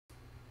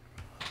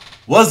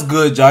What's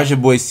good, Josh? Your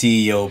boy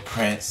CEO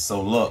Prince.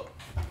 So look,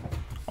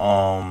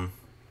 um,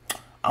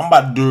 I'm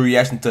about to do a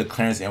reaction to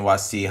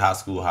ClarenceNYC high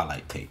school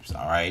highlight tapes.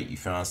 All right, you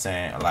feel what I'm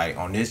saying? Like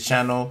on this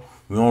channel,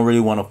 we don't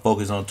really want to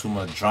focus on too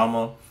much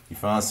drama. You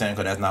feel what I'm saying?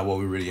 Because that's not what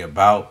we're really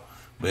about.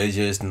 But it's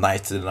just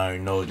nice to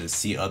learn, to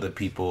see other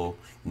people,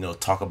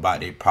 talk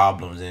about their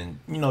problems and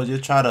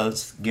just try to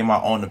get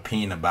my own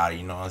opinion about it.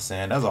 You know what I'm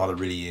saying? That's all it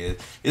really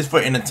is. It's for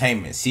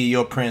entertainment.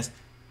 CEO Prince,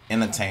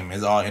 entertainment.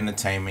 It's all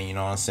entertainment. You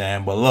know what I'm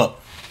saying? But look.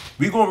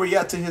 We gonna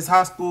react to his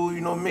high school,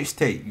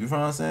 mixtape. You feel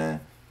what I'm saying?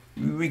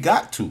 We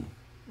got to.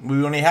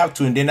 We only have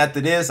to. And then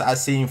after this, I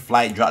seen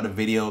Flight drop the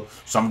video.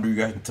 So I'm gonna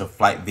react to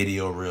Flight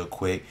video real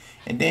quick.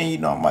 And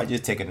then, I might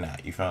just take a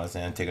nap. You feel what I'm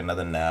saying? Take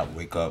another nap,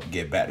 wake up,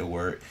 get back to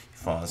work. You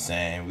feel what I'm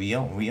saying? We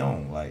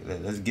on. Like,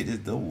 let's get this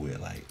done with.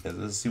 Like,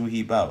 let's see what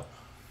he about.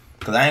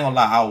 Cause I ain't gonna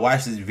lie, I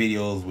watch his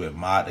videos with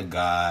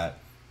ModdaGod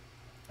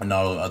and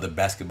all the other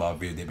basketball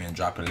videos they've been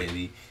dropping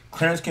lately.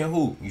 Clarence can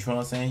hoop. You feel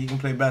what I'm saying? He can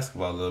play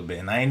basketball a little bit.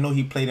 And I didn't know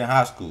he played in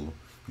high school.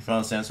 You feel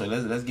what I'm saying? So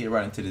let's get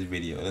right into this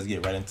video. Let's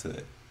get right into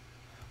it.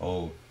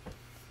 Oh.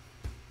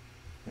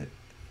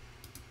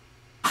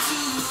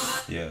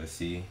 Yeah,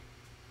 see?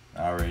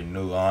 I already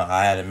knew.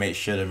 I had to make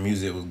sure the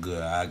music was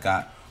good. I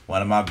got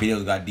one of my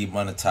videos got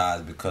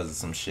demonetized because of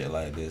some shit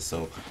like this.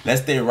 So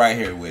let's stay right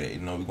here with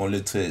it. We're gonna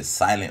listen to it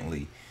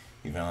silently.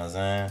 You feel what I'm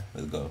saying?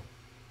 Let's go.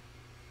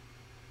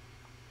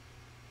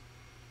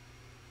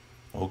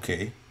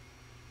 Okay.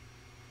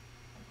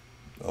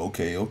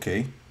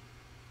 Okay.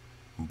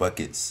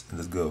 Buckets.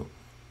 Let's go.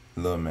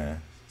 Little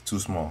man. Too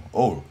small.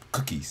 Oh,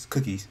 cookies.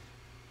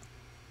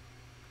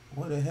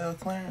 What the hell,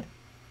 Clarence?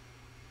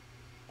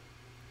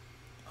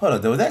 Hold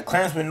up, though. Was that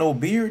Clarence with no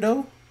beard,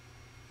 though?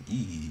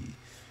 Yee.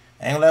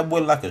 Ain't that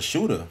boy like a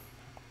shooter.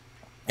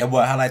 That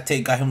boy highlight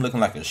tape got him looking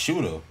like a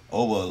shooter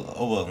over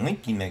a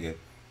linky nigga.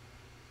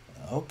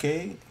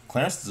 Okay.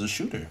 Clarence is a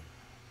shooter.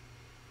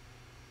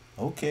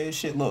 Okay,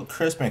 shit look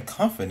crisp and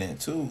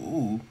confident, too.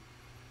 Ooh.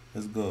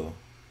 Let's go.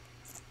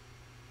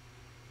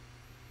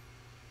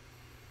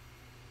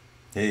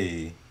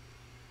 Hey,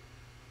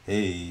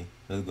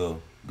 let's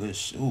go.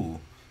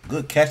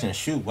 Good catch and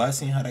shoot. Why I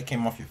seen how that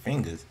came off your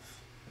fingers?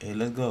 Hey,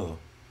 let's go.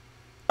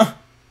 Let's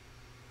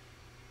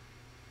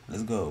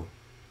go.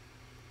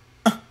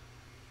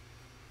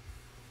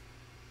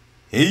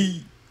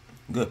 Hey,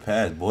 good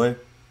pass, boy.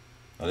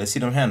 Oh, let's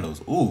see them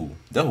handles. Ooh,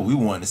 that's what we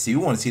want to see.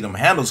 We want to see them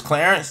handles,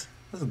 Clarence.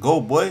 Let's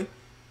go, boy.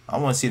 I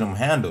want to see them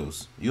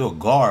handles. You're a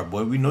guard,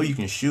 boy. We know you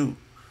can shoot.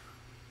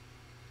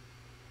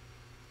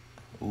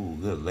 Ooh,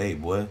 good lay,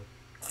 boy.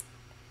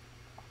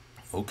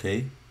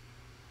 Okay.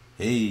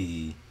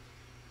 Hey.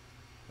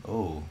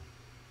 Oh.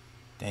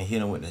 Dang,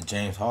 hit him with the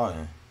James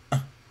Harden.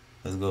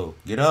 Let's go.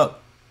 Get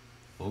up.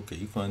 Okay,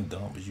 you couldn't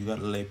dump, but you got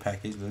a lay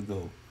package. Let's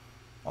go.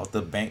 Off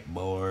the bank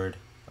board.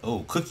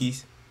 Oh,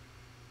 cookies.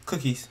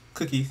 Cookies.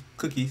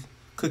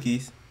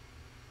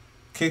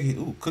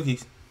 Ooh,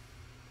 cookies.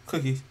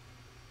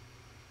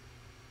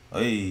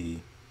 Hey.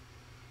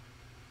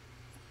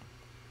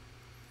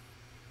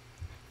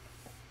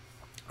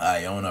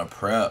 I on a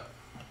prep.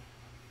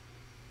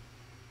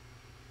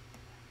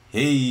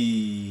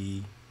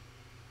 Hey.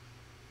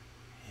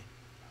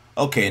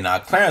 Okay, now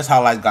Clarence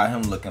highlights got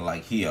him looking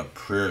like he a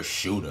pure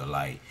shooter.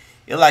 Like,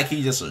 it's like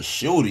he just a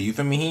shooter. You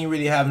feel me? He ain't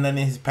really have nothing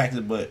in his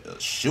package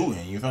but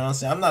shooting. You feel what I'm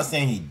saying? I'm not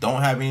saying he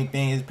don't have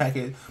anything in his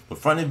package, but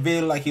from the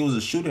video, like he was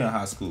a shooter in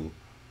high school.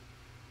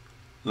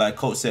 Like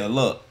coach said,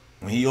 look,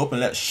 when he open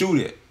that, shoot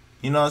it.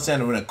 You know what I'm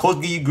saying? When a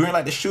coach give you green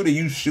like the shooter,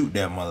 you shoot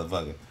that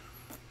motherfucker.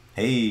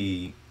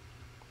 Hey,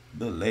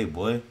 good lay,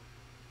 boy.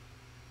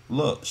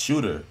 Look,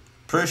 shooter,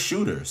 pure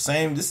shooter.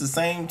 Same. This is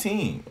the same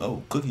team.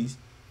 Oh, cookies.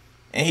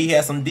 And he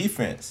had some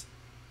defense.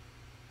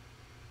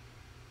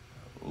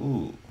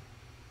 Ooh.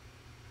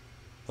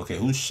 Okay,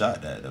 who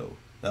shot that though?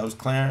 That was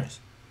Clarence.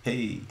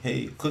 Hey,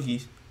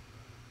 cookies.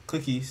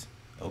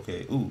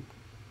 Okay, ooh.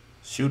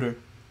 Shooter.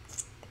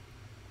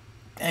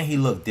 And he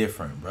looked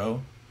different,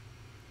 bro.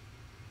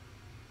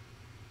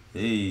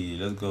 Hey,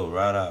 let's go.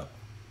 Right out.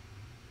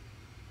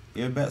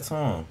 Give it back to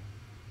him.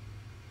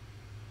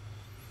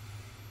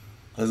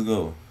 Let's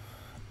go.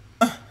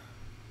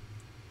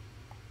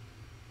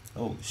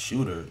 Oh,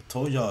 shooter.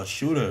 Told y'all,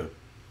 shooter.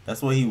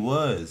 That's what he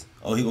was.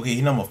 Oh,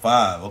 he number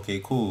 5.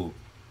 Okay, cool.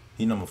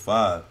 He number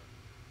 5.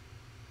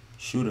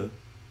 Shooter.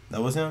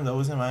 That was him?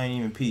 I ain't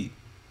even peep.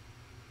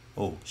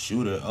 Oh,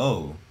 shooter.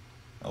 Oh.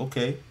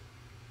 Okay.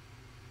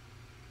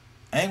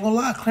 I ain't gonna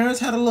lie, Clarence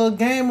had a little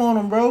game on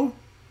him, bro.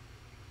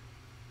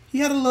 He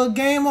had a little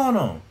game on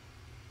him.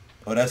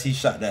 Oh, that's he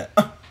shot that.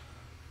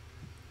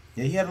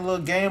 Yeah, he had a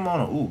little game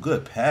on him. Ooh,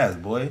 good pass,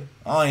 boy.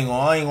 I ain't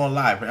gonna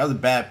lie. That was a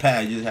bad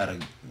pass. You just had a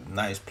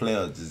nice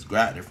player just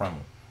grabbed it from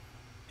him.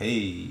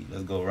 Hey,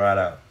 let's go right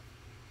out.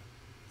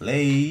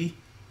 Lay.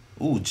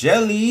 Ooh,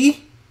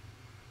 jelly.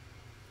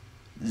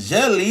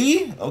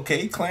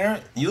 Okay,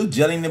 Clarence. You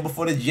jellying it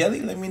before the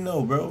jelly? Let me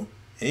know, bro.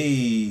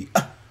 Hey.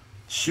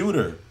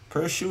 Shooter.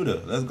 Per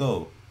shooter. Let's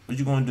go. What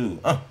you gonna do?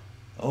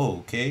 Oh,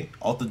 okay.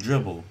 Off the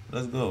dribble.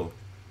 Let's go.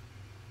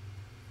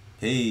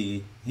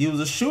 Hey. He was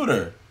a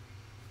shooter.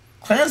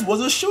 Clarence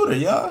was a shooter,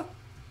 y'all.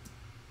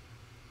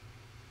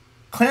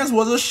 Clarence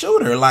was a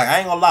shooter. Like, I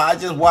ain't gonna lie, I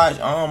just watched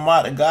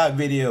ModdaGod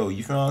video.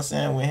 You feel what I'm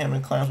saying? When him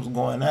and Clarence was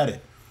going at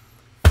it.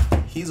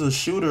 He's a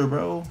shooter,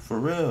 bro. For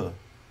real.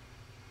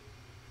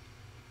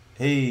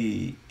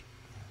 Hey.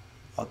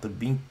 Out the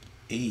bean.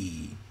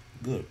 Hey.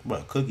 Good.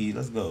 Bro, Cookie,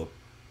 let's go.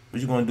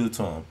 What you gonna do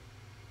to him?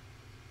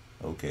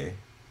 Okay.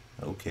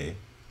 Okay.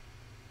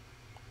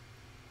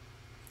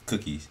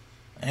 Cookies.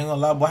 I ain't gonna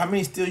lie, boy. How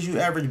many steals you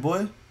average,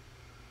 boy?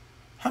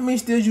 How many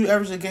steals you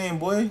average a game,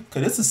 boy?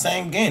 Cause it's the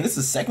same game. This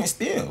is second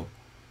steal.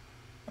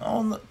 I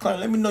don't know.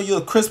 Clarence, let me know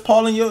you're a Chris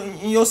Paul in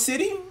your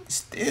city.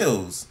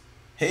 Steals.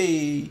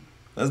 Hey,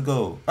 let's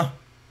go.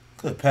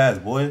 Good pass,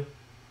 boy.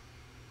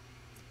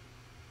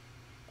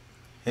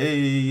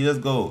 Hey, let's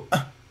go.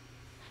 That's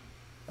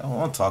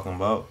what I'm talking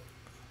about.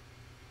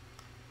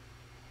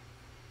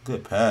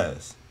 Good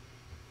pass.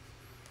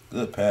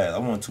 Good pass. I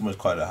want too much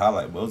quite a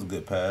highlight, but it was a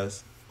good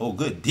pass. Oh,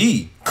 good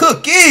D.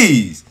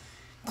 Cookies.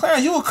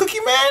 Clarence, you a cookie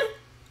man?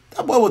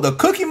 That boy was a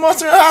cookie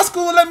monster in high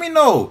school. Let me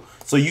know.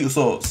 So in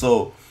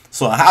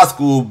high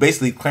school,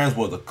 basically Clarence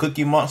was a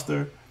cookie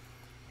monster,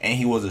 and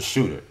he was a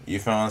shooter. You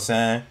feel what I'm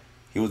saying?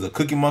 He was a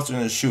cookie monster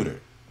and a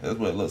shooter. That's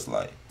what it looks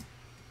like.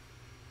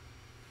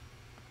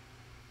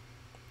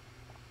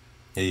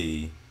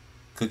 Hey,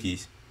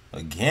 cookies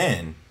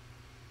again.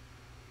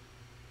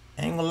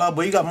 I ain't gonna lie,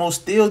 boy. You got more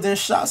steals than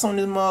shots on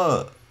this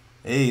mug.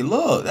 Hey,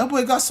 look, that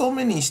boy got so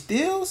many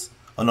steals.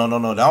 Oh no.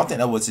 I don't think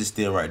that was his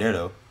steal right there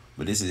though.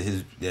 But this is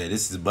his. Yeah,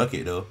 this is his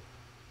bucket though.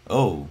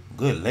 Oh,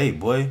 good lay,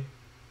 boy.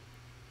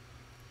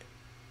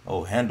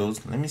 Oh,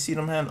 handles. Let me see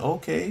them handles.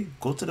 Okay,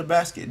 go to the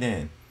basket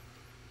then.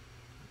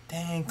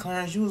 Dang,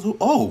 Clarence, you was who?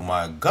 Oh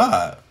my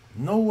God,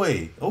 no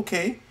way.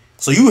 Okay,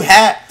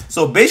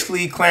 so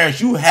basically, Clarence,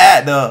 you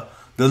had the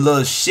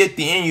little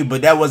shifty in you,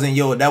 but that wasn't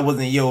your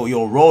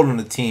role on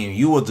the team.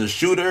 You was a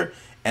shooter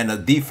and a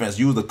defense.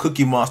 You was a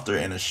cookie monster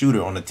and a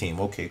shooter on the team.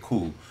 Okay,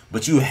 cool.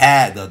 But you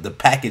had the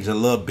package a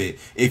little bit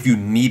if you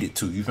needed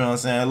to. You feel what I'm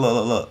saying?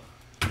 Look.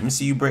 Let me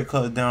see you break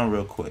colors down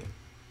real quick.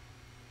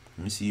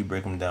 Let me see you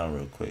break them down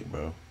real quick,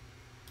 bro.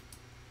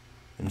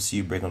 Let me see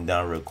you break them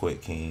down real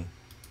quick, King.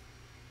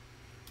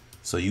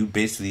 So you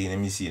basically, let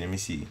me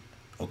see.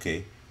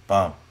 Okay,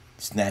 bomb,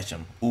 snatch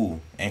him. Ooh,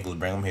 ankles,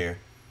 bring him here.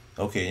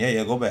 Okay,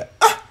 yeah, go back.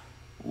 Ah!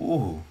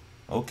 Ooh,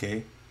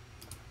 okay.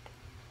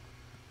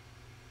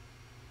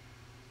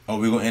 Oh,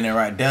 we gonna end it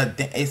right there.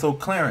 Hey, so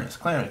Clarence,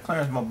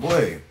 my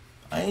boy.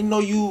 I ain't know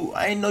you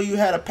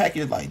had a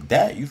package like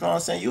that. You feel what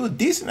I'm saying? You was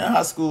decent in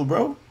high school,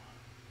 bro.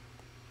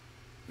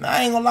 Now,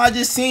 I ain't gonna lie,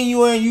 just seeing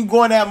you and you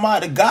going at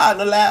ModdaGod in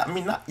the last. I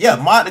mean,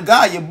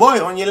 ModdaGod, your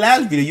boy, on your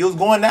last video, you was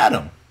going at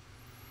him.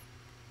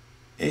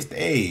 It's the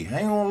I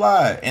ain't gonna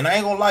lie, and I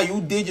ain't gonna lie,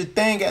 you did your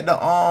thing at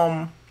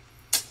the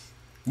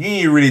You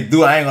ain't really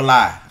do. I ain't gonna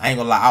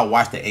lie. I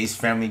watched the Ace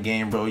Family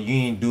game, bro. You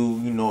ain't do.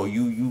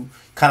 You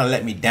kind of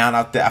let me down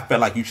out there. I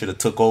felt like you should have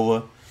took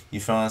over. You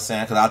feel what I'm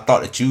saying? Cause I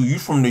thought that you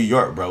from New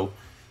York, bro.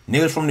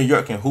 Niggas from New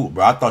York can hoop,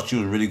 bro. I thought you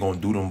was really gonna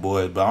do them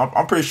boys, but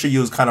I'm pretty sure you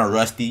was kind of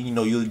rusty.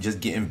 You was just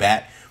getting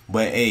back.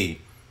 But hey,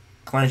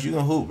 Clarence, you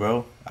can hoop,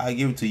 bro. I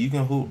give it to you. You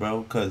can hoop,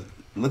 bro. Cause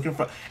looking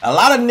for a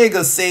lot of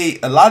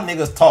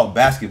niggas talk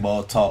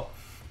basketball talk,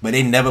 but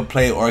they never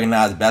play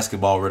organized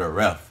basketball with a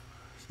ref.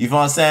 You feel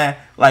what I'm saying?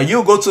 Like,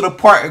 you'll go to the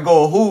park and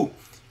go hoop,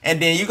 and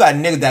then you got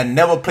niggas that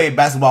never played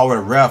basketball with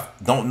a ref,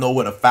 don't know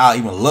what a foul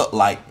even look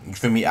like. You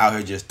feel me? Out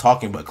here just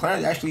talking. But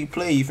Clarence actually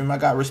played. You feel me? I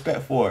got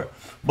respect for it.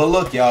 But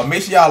look, y'all,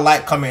 make sure y'all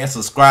like, comment, and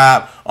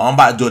subscribe. I'm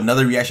about to do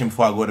another reaction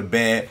before I go to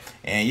bed.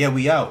 And yeah,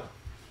 we out.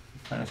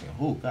 Clarence can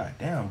hoop. God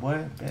damn,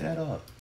 boy. Bet that up.